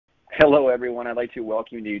Hello, everyone. I'd like to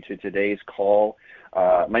welcome you to today's call.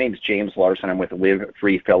 My name is James Larson. I'm with Live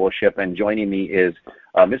Free Fellowship, and joining me is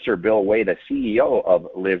Mr. Bill Way, the CEO of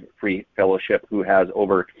Live Free Fellowship, who has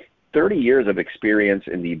over 30 years of experience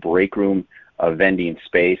in the break room vending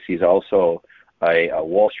space. He's also a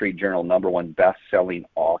Wall Street Journal #1 best-selling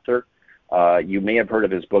author. You may have heard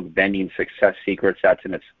of his book, Vending Success Secrets. That's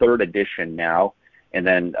in its 3rd edition now. And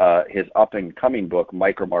then his up-and-coming book,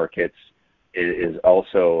 Micro Markets, is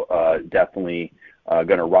also definitely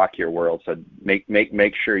going to rock your world. So make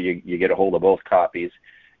sure you get a hold of both copies.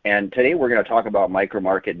 And today we're going to talk about micro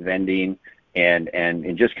market vending and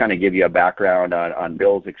just kind of give you a background on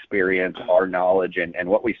Bill's experience, our knowledge, and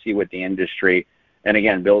what we see with the industry. And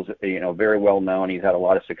again, Bill's very well known. He's had a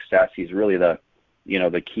lot of success. He's really the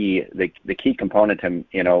key component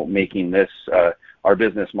to making this our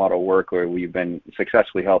business model work, where we've been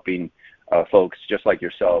successfully helping folks just like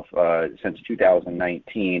yourself since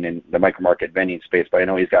 2019 in the micro market vending space. But I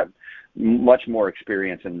know he's got much more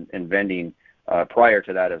experience in vending prior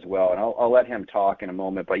to that as well. And I'll let him talk in a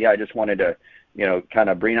moment. But yeah, I just wanted to kind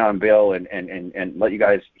of bring on Bill and let you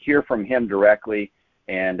guys hear from him directly.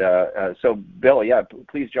 And so Bill, yeah,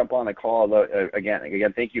 please jump on the call.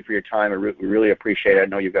 Again, thank you for your time. We really appreciate it. I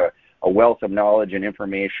know you've got a wealth of knowledge and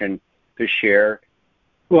information to share.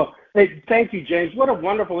 Well, hey, thank you, James. What a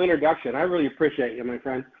wonderful introduction. I really appreciate you, my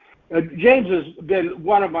friend. James has been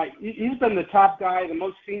he's been the top guy, the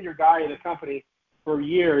most senior guy in the company for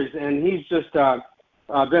years, and he's just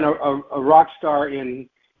been a rock star in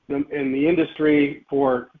the industry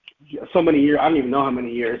for so many years. I don't even know how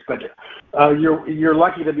many years, but you're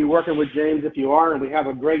lucky to be working with James if you are, and we have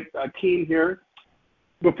a great team here.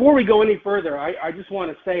 Before we go any further, I just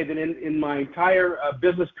want to say that in my entire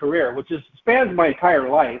business career, which spans my entire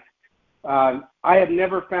life, I have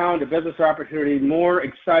never found a business opportunity more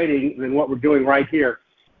exciting than what we're doing right here.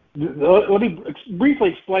 Let me briefly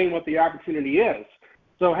explain what the opportunity is.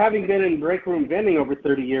 So having been in break room vending over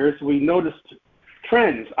 30 years, we noticed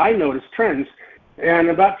trends. I noticed trends. And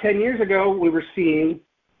about 10 years ago, we were seeing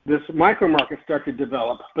this micro market start to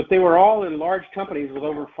develop, but they were all in large companies with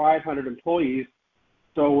over 500 employees.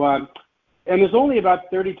 So, and there's only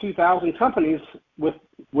about 32,000 companies with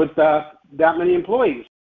that many employees.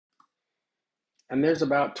 And there's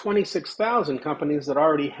about 26,000 companies that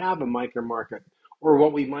already have a micro market, or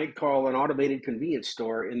what we might call an automated convenience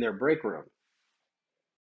store in their break room.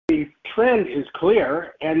 The trend is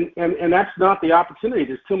clear, and that's not the opportunity.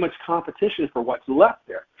 There's too much competition for what's left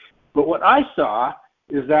there. But what I saw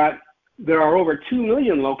is that there are over 2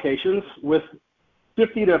 million locations with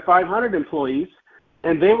 50 to 500 employees,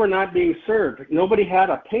 and they were not being served. Nobody had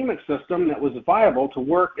a payment system that was viable to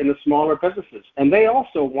work in the smaller businesses, and they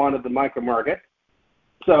also wanted the micro market.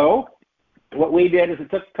 So what we did is it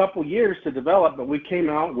took a couple years to develop, but we came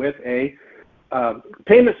out with a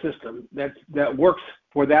payment system that works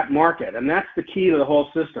for that market, and that's the key to the whole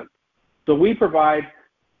system. So we provide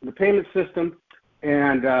the payment system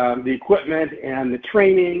and the equipment and the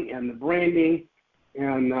training and the branding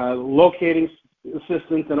and locating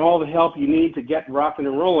assistance and all the help you need to get rocking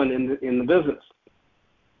and rolling in the business.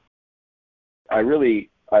 I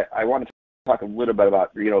want to talk a little bit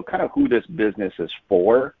about kind of who this business is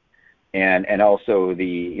for, and also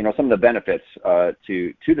the some of the benefits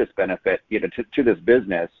to this benefit to this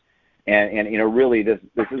business, and really this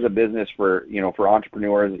is a business for for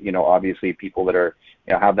entrepreneurs, obviously people that are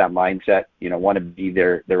have that mindset, want to be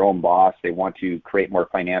their own boss. They want to create more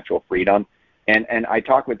financial freedom. And I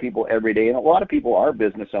talk with people every day, and a lot of people are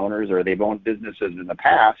business owners or they've owned businesses in the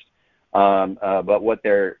past. But what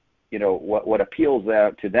they're, what appeals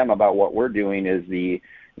to them about what we're doing is the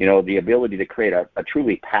ability to create a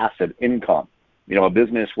truly passive income. A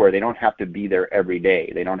business where they don't have to be there every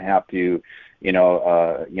day. They don't have to,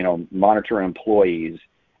 monitor employees,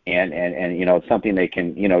 and it's something they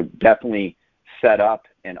can, definitely set up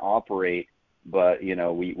and operate. But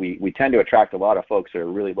we tend to attract a lot of folks that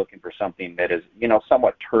are really looking for something that is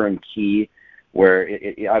somewhat turnkey, where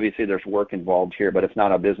obviously there's work involved here, but it's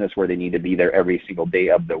not a business where they need to be there every single day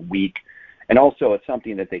of the week. And also it's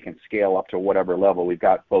something that they can scale up to whatever level. We've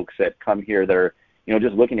got folks that come here that are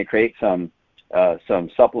just looking to create some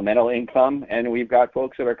supplemental income, and we've got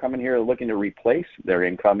folks that are coming here looking to replace their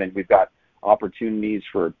income, and we've got opportunities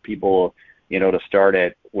for people to start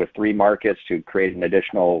with 3 markets to create an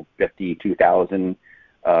additional 52,000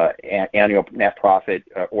 annual net profit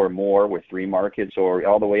or more with 3 markets, or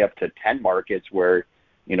all the way up to 10 markets where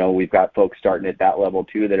we've got folks starting at that level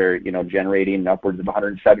too that are generating upwards of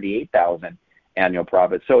 178,000 annual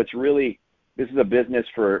profit. So it's really, this is a business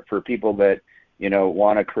for people that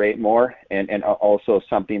want to create more, and also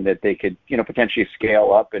something that they could potentially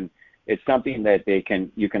scale up and it's something that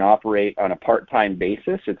you can operate on a part-time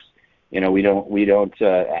basis. It's, we don't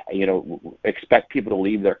expect people to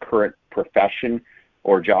leave their current profession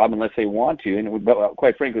or job unless they want to. But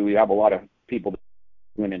quite frankly, we have a lot of people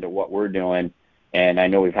going into what we're doing, and I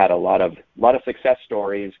know we've had a lot of success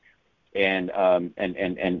stories, and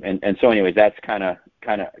so anyways, that's kind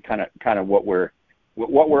of what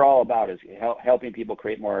we're all about, is helping people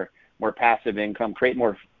create more passive income, create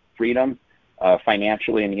more freedom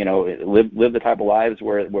financially, and live the type of lives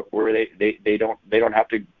where they don't have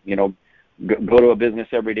to go to a business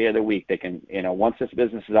every day of the week. They can, once this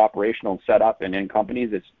business is operational and set up and in companies,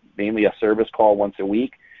 it's mainly a service call once a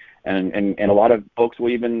week, and a lot of folks will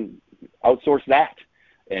even outsource that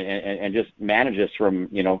and just manage this from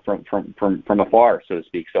afar, so to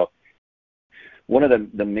speak. So one of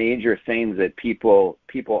the major things that people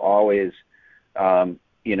always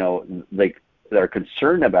like they're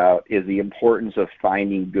concerned about is the importance of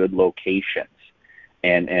finding good locations.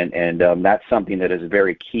 And that's something that is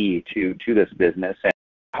very key to this business. And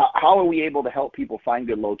how are we able to help people find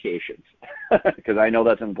good locations? Because I know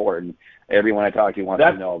that's important. Everyone I talk to wants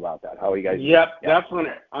to know about that. How are you guys? Yep, that's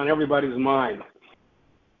on everybody's mind.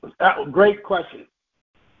 Great question.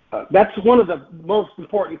 That's one of the most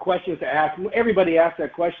important questions to ask. Everybody asks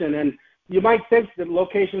that question, and you might think that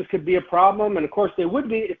locations could be a problem, and of course they would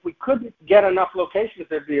be. If we couldn't get enough locations,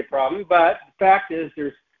 there'd be a problem. But the fact is,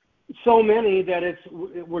 there's so many that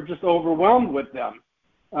we're just overwhelmed with them.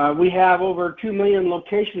 We have over 2 million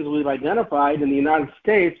locations we've identified in the United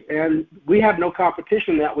States, and we have no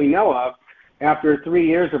competition that we know of after 3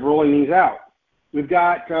 years of rolling these out. We've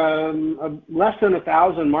got less than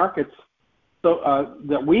 1,000 markets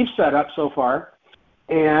that we've set up so far,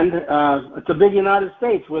 and it's a big United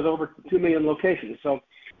States with over 2 million locations. So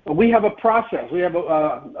we have a process. We have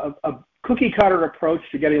a cookie-cutter approach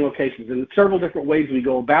to getting locations, and several different ways we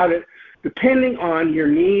go about it, depending on your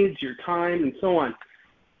needs, your time, and so on.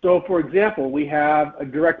 So, for example, we have a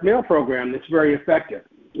direct mail program that's very effective.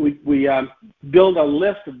 We build a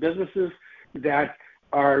list of businesses that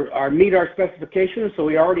meet our specifications, so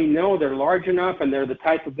we already know they're large enough and they're the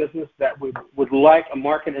type of business that would like a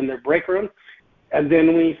market in their break room, and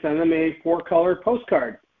then we send them a 4-color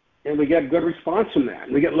postcard, and we get good response from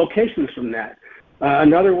that. We get locations from that.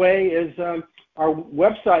 Another way is our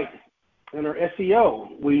website and our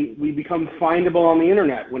SEO. We become findable on the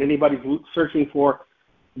internet when anybody's searching for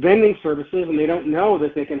vending services and they don't know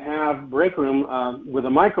that they can have break room with a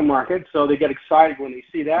micro market, so they get excited when they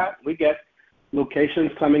see that. We get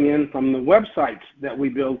locations coming in from the websites that we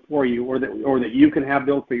build for you, or that you can have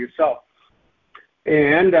built for yourself.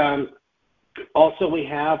 And also we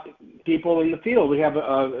have people in the field. We have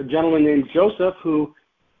a gentleman named Joseph who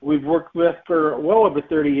we've worked with for well over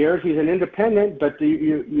 30 years. He's an independent, but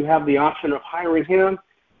you have the option of hiring him,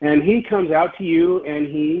 and he comes out to you and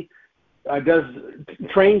he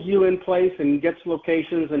trains you in place and gets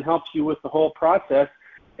locations and helps you with the whole process.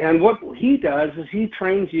 And what he does is he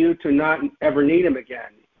trains you to not ever need him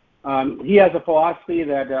again. He has a philosophy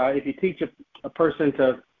that if you teach a person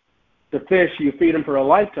to fish, you feed him for a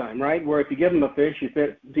lifetime, right? Where if you give him a fish, you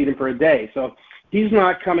feed him for a day. So he's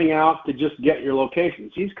not coming out to just get your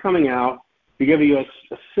locations. He's coming out to give you a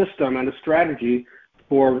system and a strategy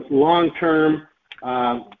for long-term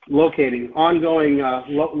locating, ongoing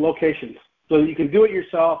locations, so that you can do it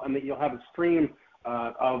yourself and that you'll have a stream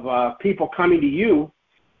of people coming to you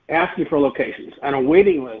asking for locations and a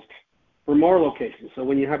waiting list for more locations. So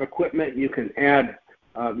when you have equipment, you can add,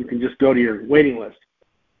 you can just go to your waiting list.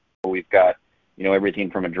 We've got,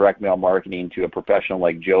 everything from a direct mail marketing to a professional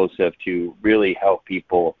like Joseph to really help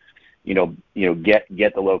people, get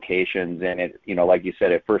the locations. And it, like you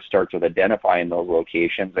said, it first starts with identifying those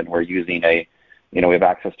locations, and we're using we have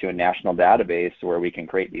access to a national database where we can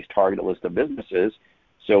create these targeted list of businesses.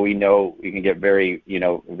 So we know we can get very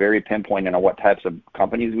pinpointed on what types of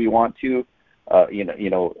companies we want to,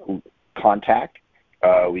 contact.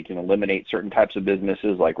 We can eliminate certain types of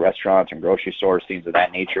businesses like restaurants and grocery stores, things of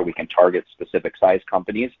that nature. We can target specific size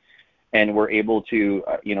companies, and we're able to,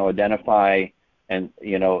 identify and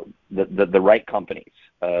the right companies,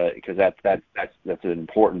 because that's an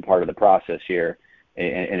important part of the process here.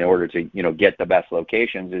 In order to get the best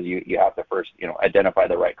locations, is you have to first identify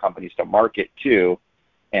the right companies to market to.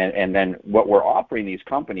 And then what we're offering these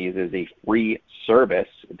companies is a free service.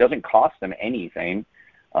 It doesn't cost them anything.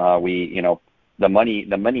 The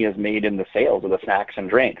money is made in the sales of the snacks and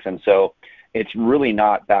drinks, and so it's really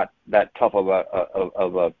not that tough of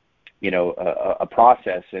a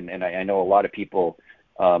process. And I know a lot of people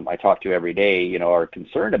I talk to every day, are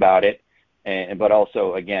concerned about it. but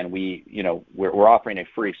also, again, we're offering a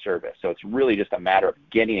free service. So it's really just a matter of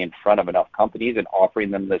getting in front of enough companies and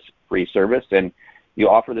offering them this free service. And you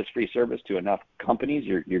offer this free service to enough companies,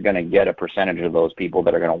 you're going to get a percentage of those people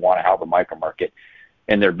that are going to want to have a micro market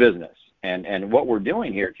in their business. And what we're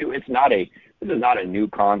doing here too, this is not a new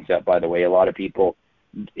concept, by the way. A lot of people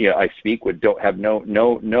I speak with don't have no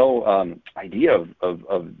idea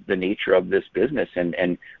of the nature of this business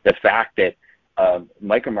and the fact that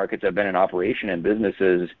micro markets have been in operation in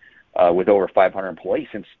businesses with over 500 employees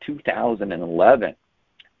since 2011.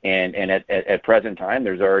 And at present time,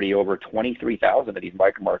 there's already over 23,000 of these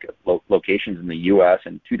micro market locations in the U.S.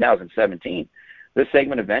 In 2017. This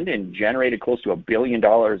segment of vending generated close to $1 billion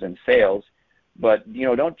in sales. But,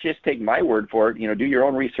 don't just take my word for it. Do your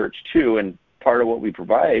own research too. And part of what we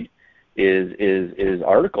provide is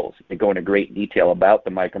articles that go into great detail about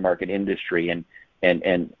the micro market industry and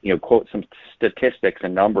quote some statistics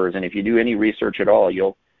and numbers. And if you do any research at all,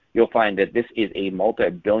 you'll find that this is a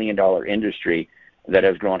multi-billion-dollar industry that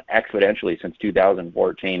has grown exponentially since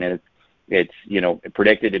 2014, and it's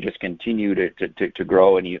predicted to just continue to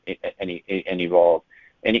grow and evolve.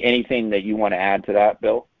 Anything that you want to add to that,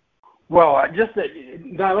 Bill? Well, just that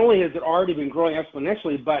not only has it already been growing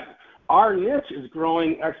exponentially, but our niche is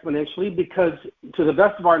growing exponentially because, to the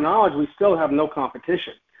best of our knowledge, we still have no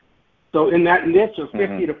competition. So in that niche of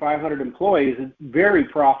 50 to 500 employees, it's very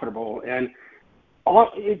profitable. And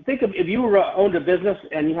think of if you owned a business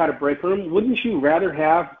and you had a break room, wouldn't you rather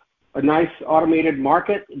have a nice automated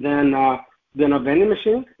market than a vending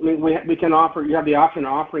machine? I mean, we can offer. You have the option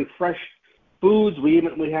of offering fresh foods. We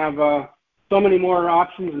have so many more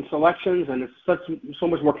options and selections, and it's so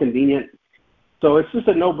much more convenient. So it's just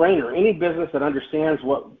a no-brainer. Any business that understands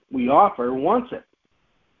what we offer wants it.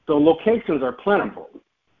 So locations are plentiful.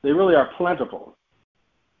 They really are plentiful.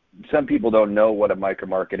 Some people don't know what a micro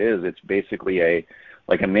market is. It's basically a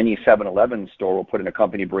mini 7-Eleven store. We'll put in a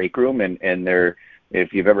company break room, and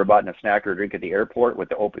if you've ever bought a snack or a drink at the airport,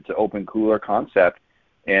 it's an open cooler concept,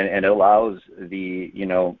 and it allows the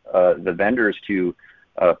vendors to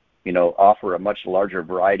offer a much larger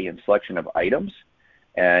variety and selection of items.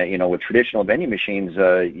 With traditional vending machines,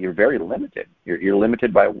 you're very limited. You're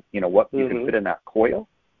limited by what you can fit in that coil,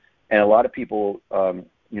 and a lot of people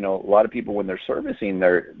when they're servicing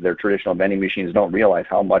their traditional vending machines don't realize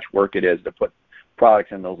how much work it is to put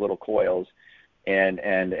products in those little coils. And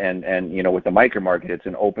with the micro market, it's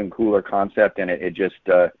an open cooler concept, and it's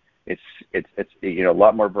a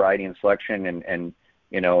lot more variety and selection, and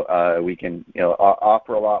we can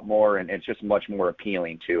offer a lot more, and it's just much more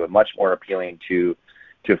appealing to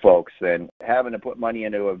folks than having to put money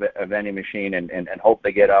into a vending machine and hope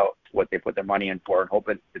they get out what they put their money in for, and hope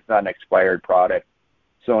it's not an expired product,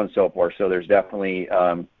 so on and so forth. So there's definitely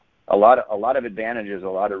a lot of advantages, a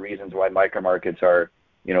lot of reasons why micro markets are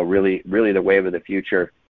really the wave of the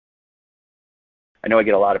future. I know I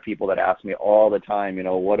get a lot of people that ask me all the time,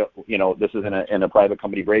 this is in a private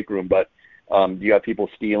company break room, but do you have people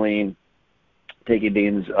stealing, taking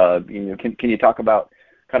beans? Can you talk about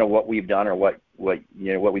kind of what we've done or what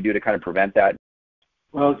we do to kind of prevent that?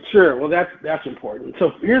 Well, sure. Well, that's important.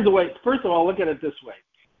 So here's the way. First of all, look at it this way.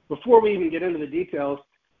 Before we even get into the details,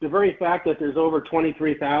 the very fact that there's over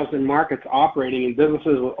 23,000 markets operating in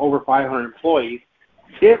businesses with over 500 employees,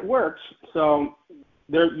 it works. So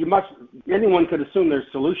anyone could assume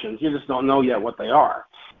there's solutions. You just don't know yet what they are.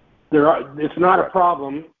 It's not a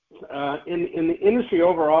problem. In the industry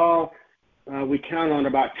overall, we count on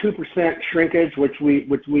about 2% shrinkage, which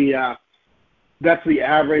that's the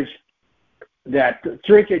average. That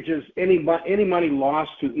shrinkage is any money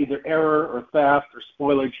lost to either error or theft or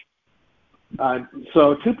spoilage.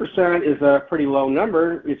 So 2% is a pretty low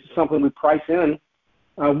number. It's something we price in.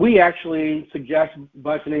 We actually suggest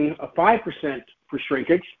budgeting a 5% for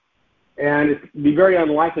shrinkage, and it'd be very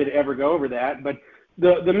unlikely to ever go over that. But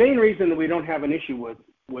the main reason that we don't have an issue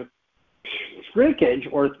with shrinkage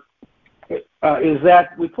is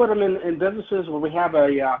that we put them in businesses where we have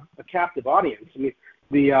a captive audience. I mean,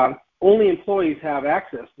 the only employees have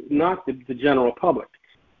access, not the general public.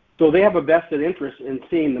 So they have a vested interest in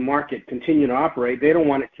seeing the market continue to operate. They don't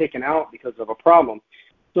want it taken out because of a problem.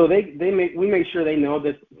 So we make sure they know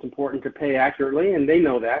that it's important to pay accurately, and they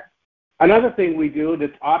know that. Another thing we do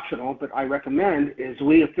that's optional, but I recommend, is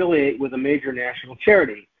we affiliate with a major national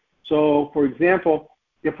charity. So, for example,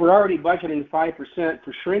 if we're already budgeting 5%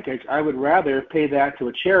 for shrinkage, I would rather pay that to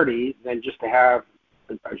a charity than just to have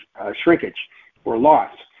a shrinkage or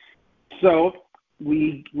loss. So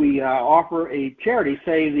we offer a charity,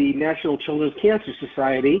 say the National Children's Cancer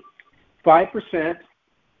Society, 5%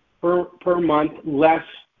 per month less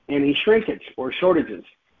any shrinkage or shortages.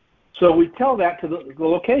 So we tell that to the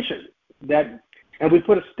location, and we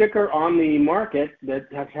put a sticker on the market that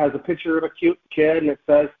has a picture of a cute kid, and it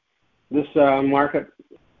says, this market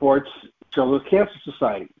supports Children's Cancer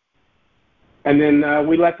Society. And then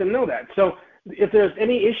we let them know that. So if there's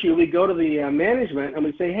any issue, we go to the management and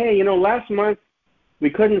we say, hey, last month we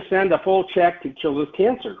couldn't send a full check to Children's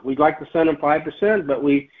Cancer. We'd like to send them 5%, but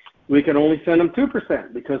we can only send them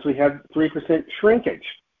 2% because we have 3% shrinkage.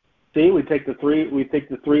 See, we take the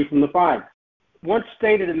 3 from the 5. Once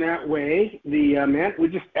stated in that way, we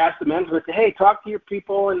just ask the management, hey, talk to your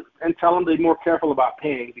people and tell them to be more careful about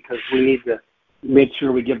paying because we need to make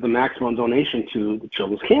sure we give the maximum donation to the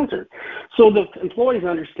Children's Cancer. So the employees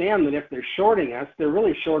understand that if they're shorting us, they're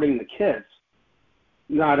really shorting the kids,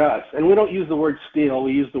 not us. And we don't use the word steal,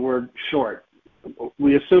 we use the word short.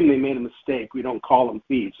 We assume they made a mistake. We don't call them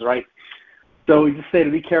thieves, right? So we just say to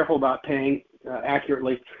be careful about paying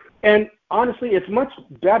accurately. And honestly, it's much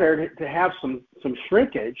better to have some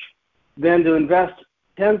shrinkage than to invest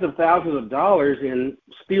tens of thousands of dollars in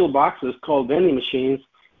steel boxes called vending machines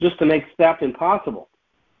just to make theft impossible.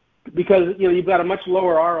 Because you've got a much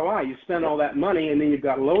lower ROI. You spend all that money and then you've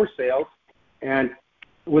got lower sales. And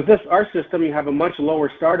with our system, you have a much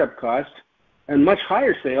lower startup cost and much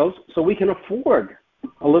higher sales, so we can afford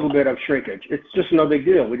a little bit of shrinkage. It's just no big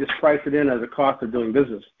deal. We just price it in as a cost of doing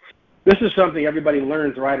business. This is something everybody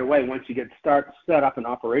learns right away once you get set up and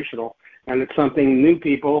operational, and it's something new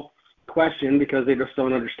people question because they just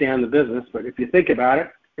don't understand the business. But if you think about it,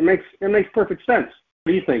 it makes perfect sense.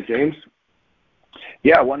 What do you think, James?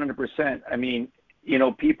 Yeah, 100%. I mean,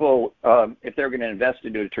 people, if they're going to invest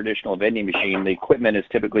into a traditional vending machine, the equipment is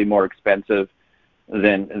typically more expensive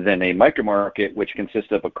than a micro market, which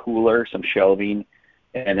consists of a cooler, some shelving,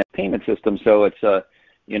 and a payment system. So it's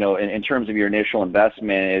in terms of your initial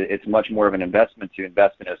investment, it's much more of an investment to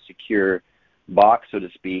invest in a secure box, so to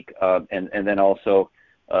speak. And then also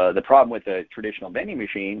the problem with a traditional vending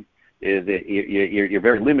machine is that you're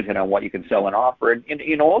very limited on what you can sell and offer. And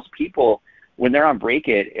most people, when they're on break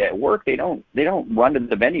at work, they don't run to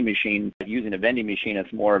the vending machine using a vending machine.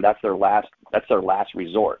 It's more that's their last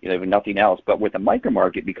resort. They have nothing else. But with a micro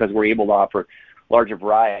market, because we're able to offer larger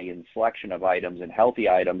variety and selection of items and healthy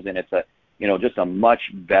items, and it's just a much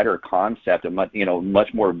better concept,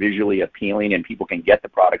 much more visually appealing, and people can get the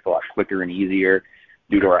product a lot quicker and easier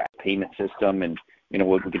due to our payment system. And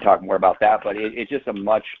we can talk more about that. But it's just a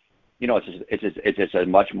much it's just a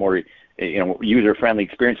much more user-friendly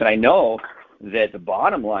experience. And I know that the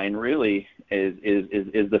bottom line really is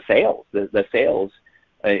the sales. The sales.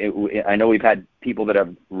 I know we've had people that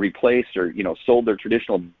have replaced or sold their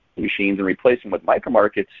traditional machines and replaced them with micro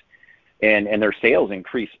markets, and their sales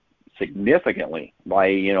increase significantly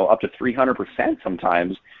by up to 300%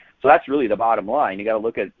 sometimes. So that's really the bottom line. You got to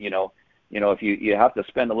look at if you have to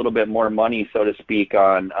spend a little bit more money, so to speak,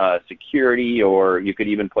 on security, or you could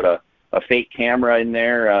even put a fake camera in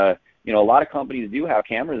there. A lot of companies do have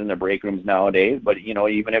cameras in their break rooms nowadays, but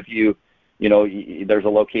even if there's a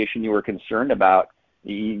location you were concerned about,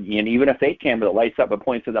 and even a fake camera that lights up and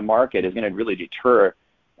points to the market is going to really deter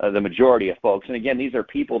the majority of folks. And again, these are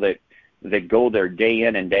people that go there day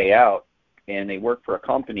in and day out, and they work for a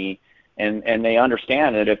company, and they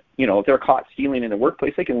understand that if they're caught stealing in the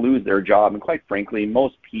workplace, they can lose their job. And quite frankly,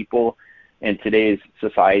 most people in today's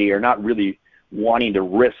society are not really wanting to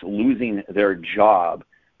risk losing their job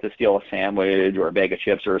to steal a sandwich or a bag of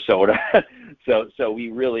chips or a soda. So we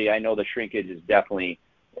really, I know the shrinkage is definitely,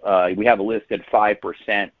 we have a listed 5%,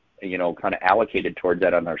 kind of allocated towards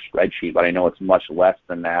that on our spreadsheet, but I know it's much less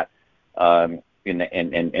than that. And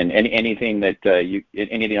anything that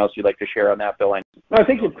anything else you'd like to share on that, Bill? I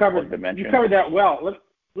think you've covered that well.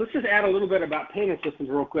 Let's just add a little bit about payment systems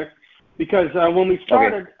real quick, because when we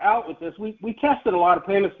started out with this, we tested a lot of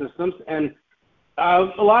payment systems, and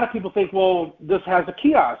a lot of people think, well, this has a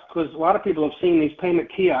kiosk, because a lot of people have seen these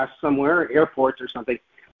payment kiosks somewhere at airports or something.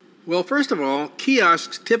 Well, first of all,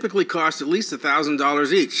 kiosks typically cost at least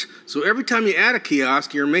 $1,000 each. So every time you add a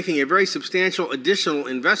kiosk, you're making a very substantial additional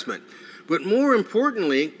investment. But more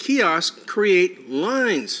importantly, kiosks create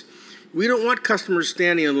lines. We don't want customers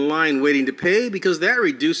standing in the line waiting to pay, because that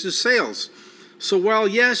reduces sales. So while,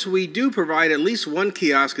 yes, we do provide at least one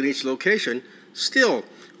kiosk in each location, still,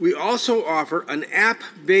 we also offer an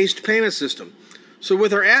app-based payment system. So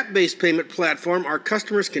with our app-based payment platform, our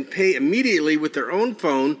customers can pay immediately with their own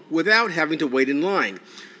phone without having to wait in line.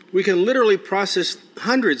 We can literally process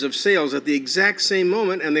hundreds of sales at the exact same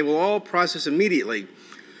moment, and they will all process immediately.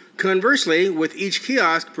 Conversely, with each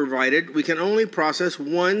kiosk provided, we can only process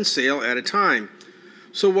one sale at a time.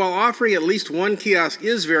 So while offering at least one kiosk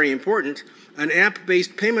is very important, an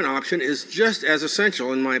app-based payment option is just as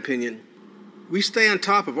essential in my opinion. We stay on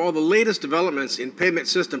top of all the latest developments in payment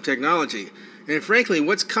system technology, and frankly,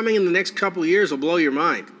 what's coming in the next couple of years will blow your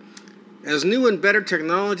mind. As new and better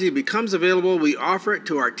technology becomes available, we offer it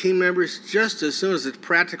to our team members just as soon as it's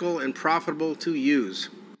practical and profitable to use.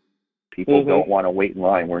 People don't want to wait in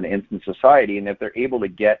line. We're an instant society, and if they're able to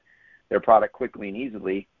get their product quickly and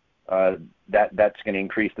easily, that's going to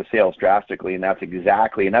increase the sales drastically, and that's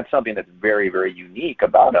something that's very, very unique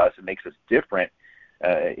about us. It makes us different,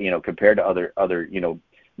 compared to other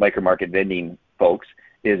micro market vending folks.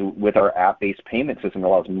 Is with our app-based payment system, it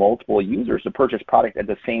allows multiple users to purchase product at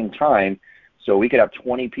the same time. So we could have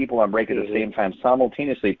 20 people on break at the same time,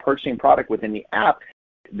 simultaneously purchasing product within the app.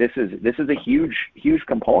 This is a huge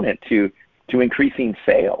component to increasing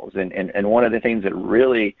sales, and one of the things that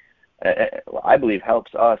really I believe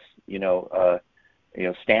helps us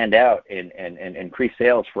stand out and increase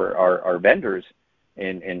sales for our vendors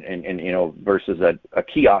and versus a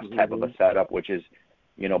kiosk type of a setup, which is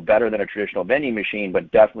better than a traditional vending machine,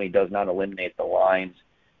 but definitely does not eliminate the lines.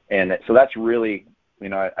 And so that's really,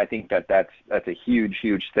 I think that's a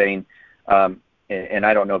huge thing. And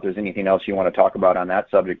I don't know if there's anything else you want to talk about on that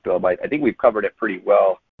subject, Bill, but I think we've covered it pretty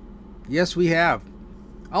well. Yes, we have.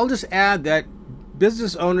 I'll just add that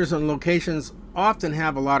business owners and locations often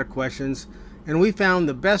have a lot of questions, and we found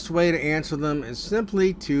the best way to answer them is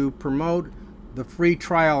simply to promote the free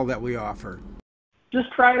trial that we offer.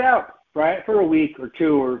 Just try it out. Try it for a week or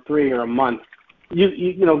 2 or 3 or a month.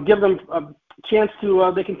 You give them a chance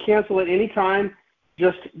to. They can cancel at any time.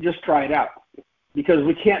 Just try it out, because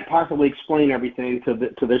we can't possibly explain everything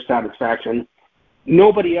to their satisfaction.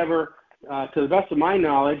 Nobody ever, to the best of my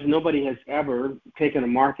knowledge, nobody has ever taken a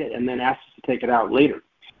market and then asked us to take it out later.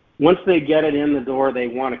 Once they get it in the door, they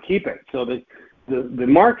want to keep it. So the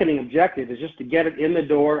marketing objective is just to get it in the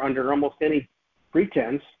door under almost any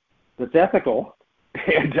pretense that's ethical,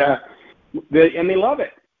 and they love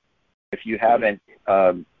it. If you haven't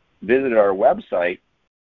visited our website,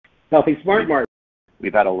 Healthy Smart Mart,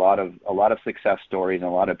 we've had a lot of success stories and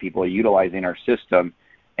a lot of people utilizing our system.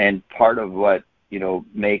 And part of what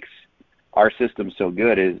makes our system so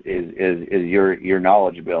good is your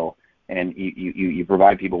knowledge, Bill, and you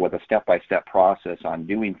provide people with a step-by-step process on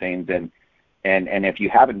doing things. And if you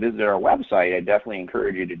haven't visited our website, I definitely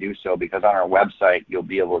encourage you to do so, because on our website you'll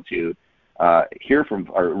be able to hear from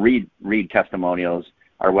or read testimonials.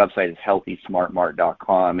 Our website is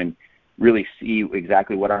healthysmartmart.com, and really see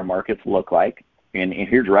exactly what our markets look like, and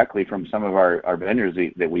hear directly from some of our vendors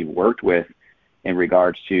that we've worked with in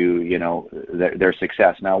regards to their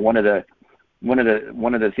success. Now, one of the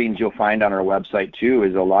things you'll find on our website too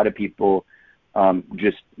is a lot of people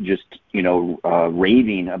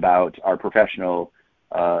raving about our professional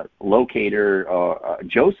locator,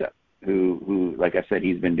 Joseph, who, like I said,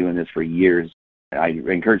 he's been doing this for years. I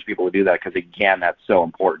encourage people to do that, because again, that's so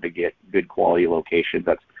important to get good quality locations.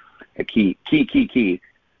 That's a key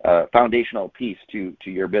foundational piece to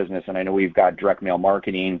your business. And I know we've got direct mail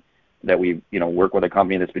marketing that we work with a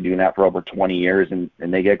company that's been doing that for over 20 years, and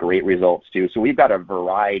they get great results too. So we've got a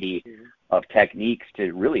variety of techniques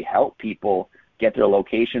to really help people get their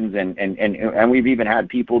locations, and we've even had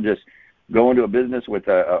people just go into a business with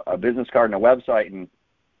a business card and a website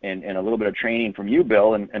and a little bit of training from you,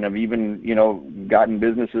 Bill, and have even gotten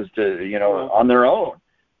businesses to on their own,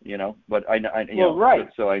 But I right.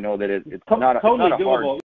 So I know that it's totally not a doable.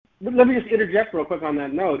 hard. But let me just interject real quick on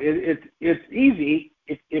that note. It's easy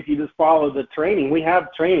if you just follow the training. We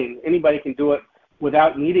have training. Anybody can do it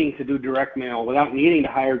without needing to do direct mail, without needing to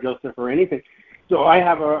hire Joseph or anything. So I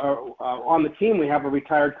have on the team, we have a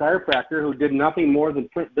retired chiropractor who did nothing more than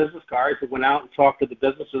print business cards and went out and talked to the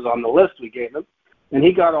businesses on the list we gave him. And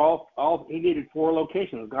he got all he needed 4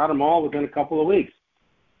 locations, got them all within a couple of weeks.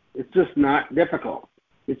 It's just not difficult.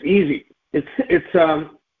 It's easy. It's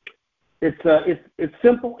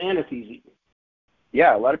simple and it's easy.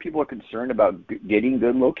 Yeah, a lot of people are concerned about getting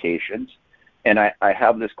good locations, and I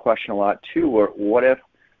have this question a lot too. What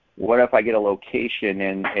if I get a location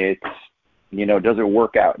and it's doesn't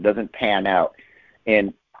work out, doesn't pan out?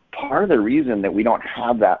 And part of the reason that we don't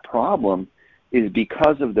have that problem is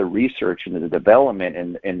because of the research and the development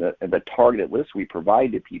and the targeted list we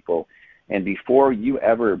provide to people. And before you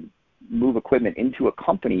ever move equipment into a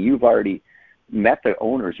company, you've already met the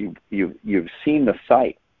owners, you've seen the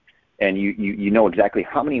site, and you know exactly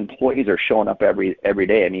how many employees are showing up every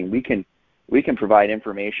day. I mean, we can provide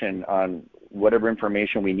information on whatever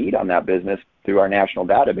information we need on that business through our national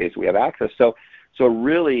database we have access. So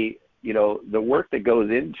really, the work that goes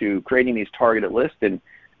into creating these targeted lists and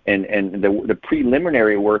the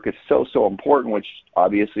preliminary work is so important, which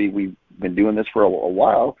obviously we've been doing this for a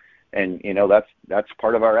while, and that's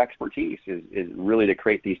part of our expertise is really to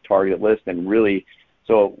create these target lists. And really,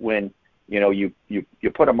 so when you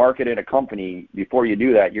put a market in a company, before you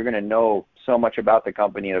do that, you're going to know so much about the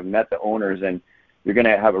company and have met the owners, and you're going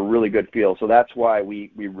to have a really good feel. So that's why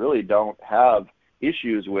we really don't have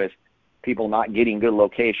issues with people not getting good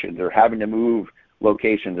locations or having to move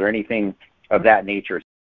locations or anything of that nature.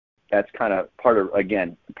 That's kind of part of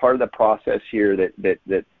the process here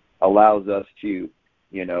that allows us to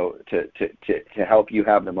help you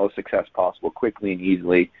have the most success possible quickly and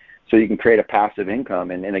easily, so you can create a passive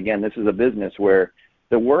income. And again, this is a business where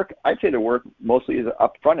I'd say the work mostly is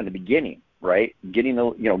up front in the beginning, right? Getting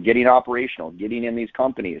operational, getting in these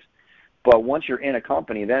companies. But once you're in a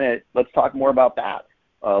company, then let's talk more about that.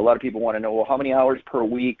 A lot of people want to know, well, how many hours per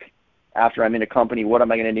week after I'm in a company, what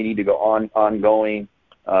am I going to need to go ongoing,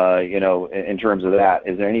 in terms of that?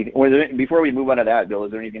 Is there anything, before we move on to that, Bill,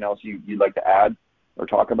 is there anything else you'd like to add or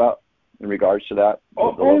talk about in regards to that?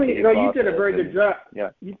 You did a very good job.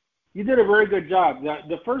 Yeah. You did a very good job.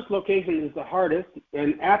 The first location is the hardest,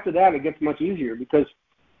 and after that it gets much easier because,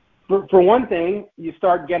 for one thing, you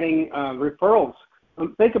start getting referrals.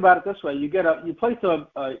 Think about it this way: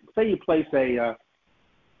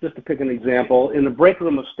 just to pick an example, in the break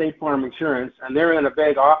room of State Farm Insurance, and they're in a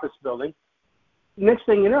big office building. Next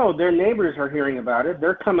thing you know, their neighbors are hearing about it.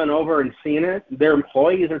 They're coming over and seeing it. Their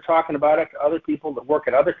employees are talking about it to other people that work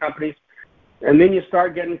at other companies. And then you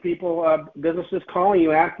start getting people, businesses calling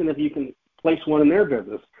you, asking if you can place one in their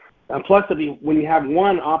business. Plus, when you have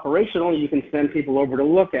one operational, you can send people over to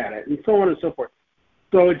look at it, and so on and so forth.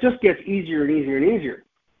 So it just gets easier and easier and easier.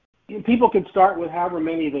 People can start with however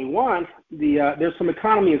many they want. There's some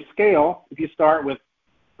economy of scale. If you start with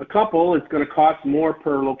a couple, it's going to cost more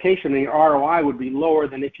per location, and the ROI would be lower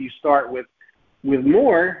than if you start with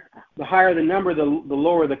more. The higher the number, the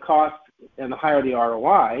lower the cost and the higher the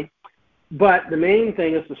ROI. But the main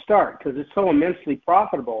thing is to start, because it's so immensely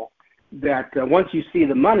profitable that once you see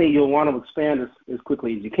the money, you'll want to expand as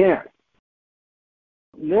quickly as you can.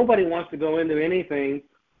 Nobody wants to go into anything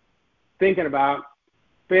thinking about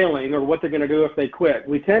failing or what they're going to do if they quit.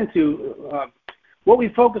 We tend to, what we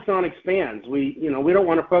focus on expands. We don't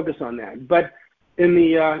want to focus on that. But in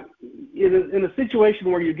the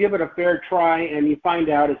situation where you give it a fair try and you find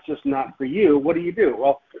out it's just not for you, what do?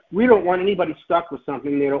 Well, we don't want anybody stuck with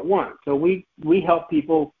something they don't want. So we help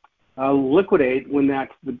people liquidate when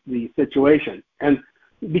that's the situation. And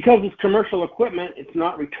because it's commercial equipment, it's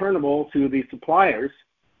not returnable to the suppliers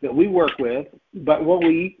that we work with. But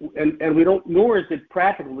we don't, nor is it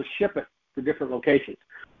practical to ship it to different locations.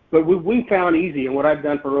 But we found easy, and what I've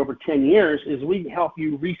done for over 10 years is we help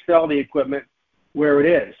you resell the equipment where it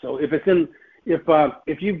is. So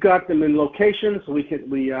if you've got them in locations, we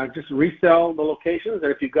just resell the locations,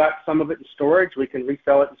 and if you've got some of it in storage, we can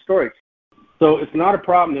resell it in storage. So it's not a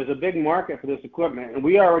problem. There's a big market for this equipment, and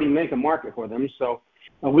we already make a market for them. So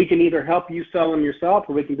we can either help you sell them yourself,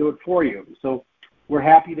 or we can do it for you. So we're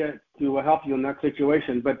happy to help you in that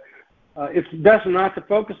situation. But it's best not to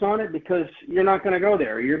focus on it, because you're not going to go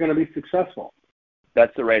there. You're going to be successful.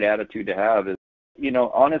 That's the right attitude to have. Is,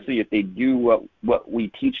 honestly, if they do what we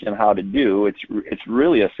teach them how to do, it's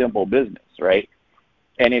really a simple business, right?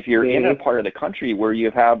 And if you're in a part of the country where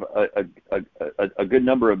you have a good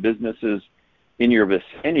number of businesses in your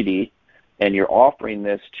vicinity, and you're offering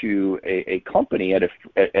this to a company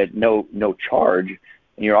at no charge,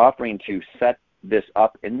 and you're offering to set this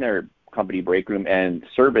up in their company break room and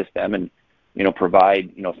service them, and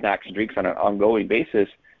provide snacks and drinks on an ongoing basis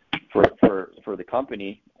for the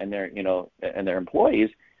company and their employees.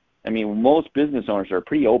 I mean, most business owners are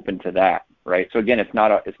pretty open to that, right? So again,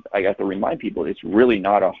 I have to remind people, it's really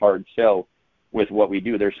not a hard sell with what we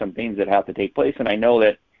do. There's some things that have to take place, and I know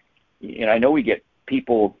that we get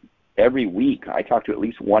people every week. I talk to at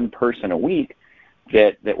least one person a week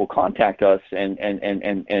that will contact us and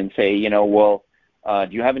say, well,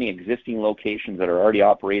 do you have any existing locations that are already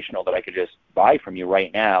operational that I could just buy from you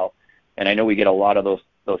right now? And I know we get a lot of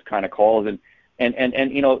those kind of calls, and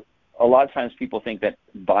a lot of times people think that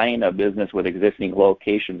buying a business with existing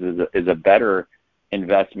locations is a better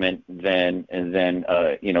investment than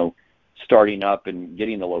starting up and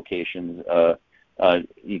getting the locations. Can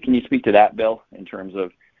you speak to that, Bill, in terms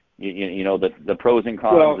of the pros and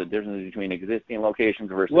cons, the difference between existing locations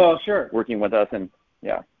versus working with us? And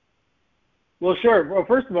yeah. Well, sure. Well,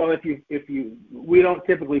 first of all, we don't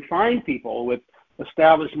typically find people with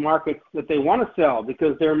established markets that they want to sell,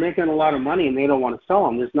 because they're making a lot of money and they don't want to sell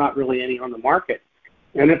them. There's not really any on the market.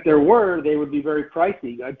 And if there were, they would be very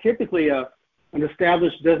pricey. Typically, a an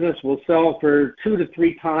established business will sell for 2 to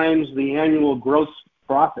 3 times the annual gross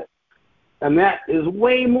profit. And that is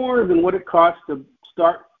way more than what it costs to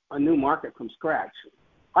start a new market from scratch.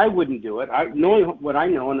 I wouldn't do it. Knowing what I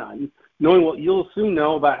know and knowing what you'll soon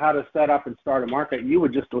know about how to set up and start a market, you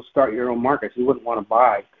would just go start your own markets. You wouldn't want to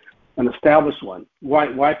buy an established one.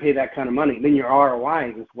 Why pay that kind of money? Then your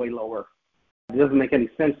ROI is way lower. It doesn't make any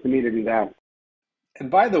sense to me to do that. And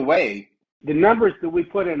by the way, the numbers that we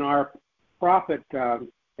put in our profit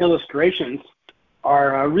illustrations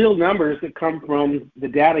are real numbers that come from the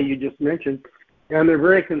data you just mentioned, and they're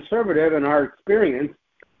very conservative in our experience.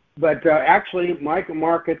 But actually, micro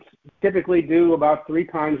markets typically do about 3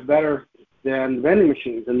 times better than vending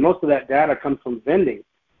machines, and most of that data comes from vending.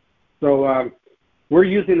 So we're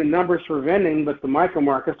using the numbers for vending, but the micro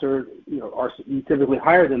markets are typically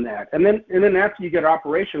higher than that. And then after you get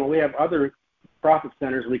operational, we have other profit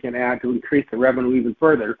centers we can add to increase the revenue even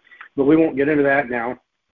further, but we won't get into that now.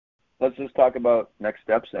 Let's just talk about next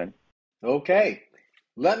steps then. Okay.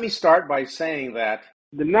 Let me start by saying that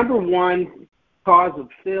the number one cause of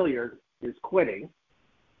failure is quitting.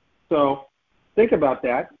 So think about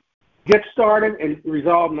that. Get started and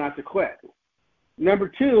resolve not to quit. Number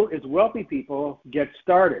 2 is wealthy people get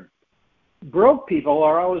started. Broke people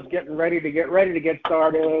are always getting ready to get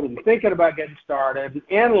started and thinking about getting started and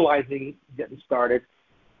analyzing getting started.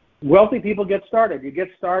 Wealthy people get started. You get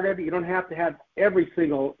started. You don't have to have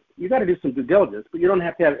you got to do some due diligence, but you don't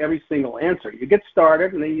have to have every single answer. You get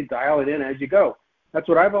started and then you dial it in as you go. That's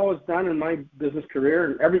what I've always done in my business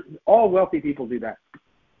career, and all wealthy people do that.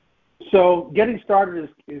 So getting started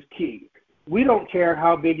is key. We don't care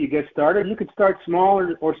how big you get started. You could start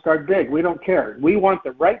small or start big. We don't care. We want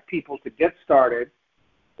the right people to get started,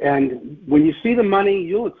 and when you see the money,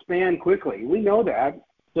 you'll expand quickly. We know that.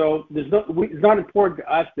 So it's not important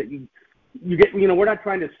to us that you get. We're not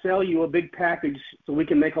trying to sell you a big package so we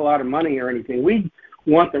can make a lot of money or anything. We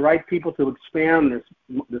want the right people to expand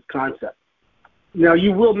this concept. Now,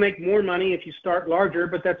 you will make more money if you start larger,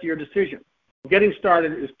 but that's your decision. Getting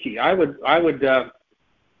started is key. I would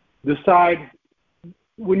decide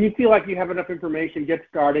when you feel like you have enough information, get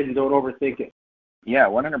started and don't overthink it. Yeah,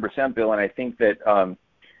 100%, Bill. And I think that,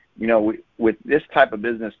 with this type of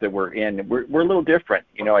business that we're in, we're a little different.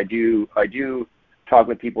 I do talk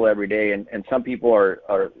with people every day, and some people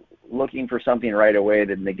are looking for something right away,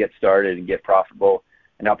 then they get started and get profitable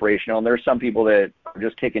and operational. And there's some people that are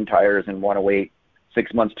just kicking tires and want to wait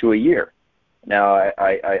 6 months to a year. Now,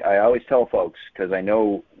 I always tell folks, because I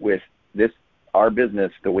know with our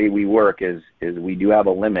business, the way we work is we do have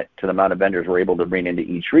a limit to the amount of vendors we're able to bring into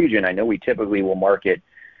each region. I know we typically will market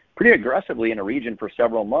pretty aggressively in a region for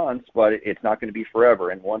several months, but it's not going to be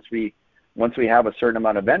forever. And once we have a certain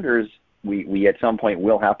amount of vendors, we at some point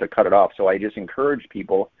will have to cut it off. So I just encourage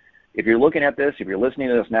people, if you're looking at this, if you're listening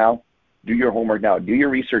to this now, do your homework now, do your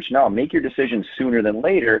research now, make your decisions sooner than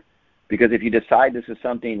later. Because if you decide this is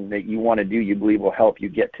something that you want to do, you believe will help you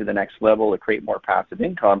get to the next level to create more passive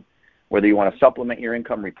income, whether you want to supplement your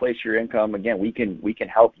income, replace your income, again, we can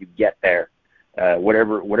help you get there,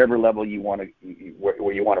 whatever level you want to,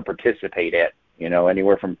 where you want to participate at,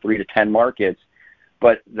 anywhere from 3 to 10 markets.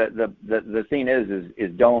 But the thing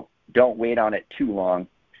is don't wait on it too long,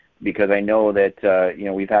 because I know that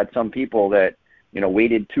we've had some people that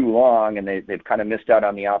waited too long and they've kind of missed out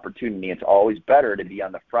on the opportunity. It's always better to be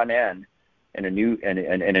on the front end in a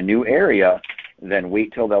new area than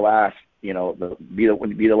wait till the last, be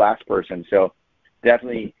the last person. So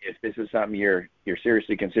definitely, if this is something you're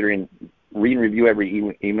seriously considering, read and review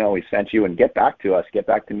every email we sent you and get back to us, get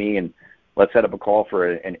back to me, and let's set up a call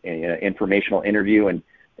for an informational interview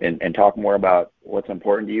and talk more about what's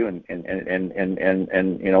important to you and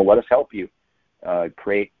let us help you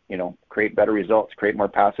create better results, create more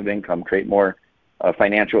passive income, create more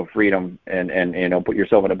financial freedom, and put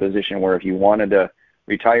yourself in a position where if you wanted to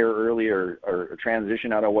retire early or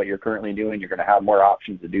transition out of what you're currently doing, you're going to have more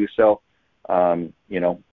options to do so. Don't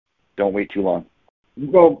wait too long.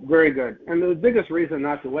 Well, very good. And the biggest reason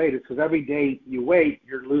not to wait is because every day you wait,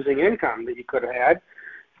 you're losing income that you could have had.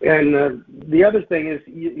 And the other thing is,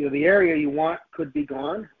 the area you want could be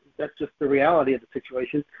gone. That's just the reality of the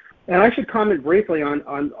situation. And I should comment briefly on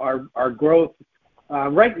our growth.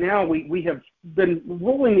 Right now, we have been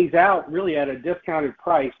rolling these out really at a discounted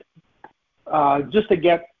price just to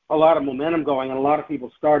get a lot of momentum going and a lot of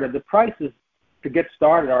people started. The prices to get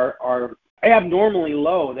started are abnormally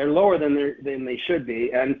low. They're lower than they should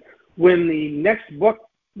be. And when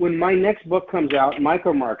my next book comes out,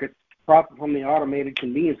 Micro Markets, Profit from the Automated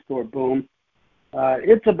Convenience Store Boom,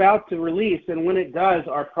 it's about to release. And when it does,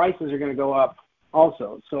 our prices are going to go up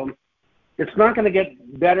also. So it's not going to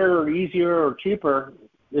get better or easier or cheaper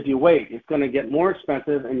if you wait. It's going to get more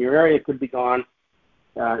expensive, and your area could be gone,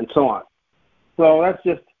 and so on. So that's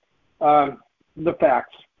just the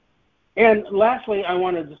facts. And lastly, I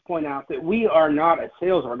want to just point out that we are not a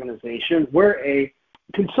sales organization. We're a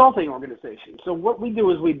consulting organization. So what we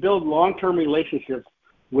do is we build long-term relationships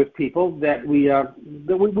with people that we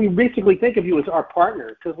basically think of you as our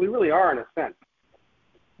partner, because we really are in a sense.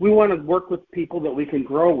 We want to work with people that we can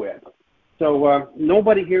grow with. So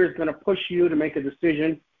nobody here is going to push you to make a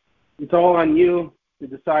decision. It's all on you to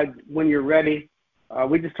decide when you're ready.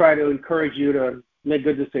 We just try to encourage you to make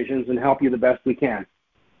good decisions and help you the best we can.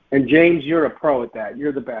 And James, you're a pro at that.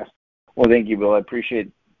 You're the best. Well, thank you, Bill. I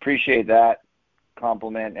appreciate that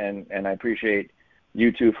compliment, and I appreciate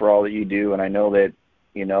you too for all that you do. And I know that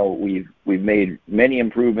we've made many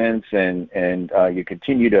improvements, and you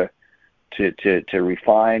continue to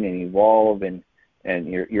refine and evolve, and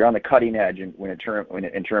you're on the cutting edge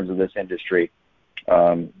in terms of this industry.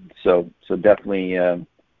 So definitely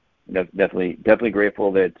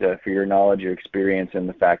grateful that for your knowledge, your experience, and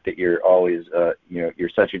the fact that you're always you're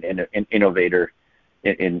such an innovator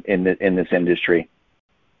in this industry.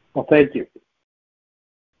 Well, thank you.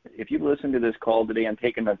 If you've listened to this call today and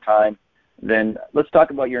taken the time, then let's talk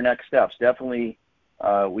about your next steps. Definitely,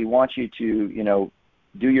 we want you to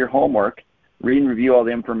do your homework, read and review all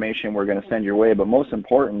the information we're going to send your way, but most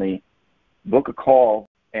importantly, book a call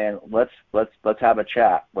and let's have a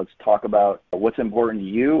chat. Let's talk about what's important to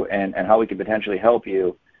you and how we can potentially help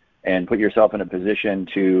you and put yourself in a position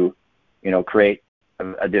to create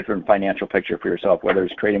a different financial picture for yourself, whether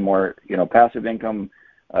it's creating more passive income,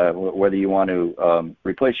 whether you want to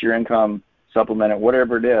replace your income, supplement it,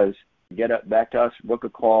 whatever it is. Get back to us, book a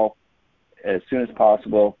call as soon as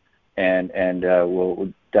possible, and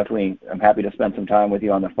we'll definitely, I'm happy to spend some time with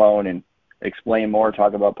you on the phone and explain more,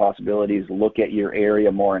 talk about possibilities, look at your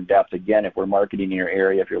area more in depth. Again, if we're marketing in your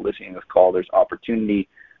area, if you're listening to this call, there's opportunity,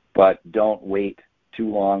 but don't wait too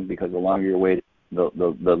long, because the longer you wait, the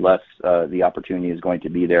less the opportunity is going to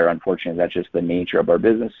be there. Unfortunately, that's just the nature of our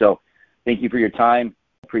business. So thank you for your time.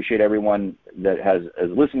 Appreciate everyone that has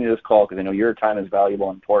listened to this call, because I know your time is valuable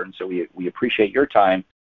and important, so we appreciate your time.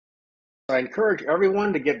 I encourage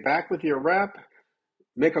everyone to get back with your rep,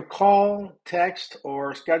 make a call, text,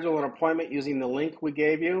 or schedule an appointment using the link we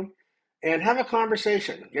gave you, and have a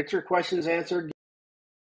conversation. Get your questions answered.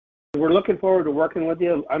 We're looking forward to working with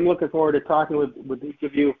you. I'm looking forward to talking with each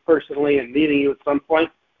of you personally and meeting you at some point.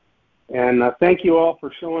 And thank you all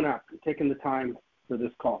for showing up and taking the time for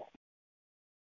this call.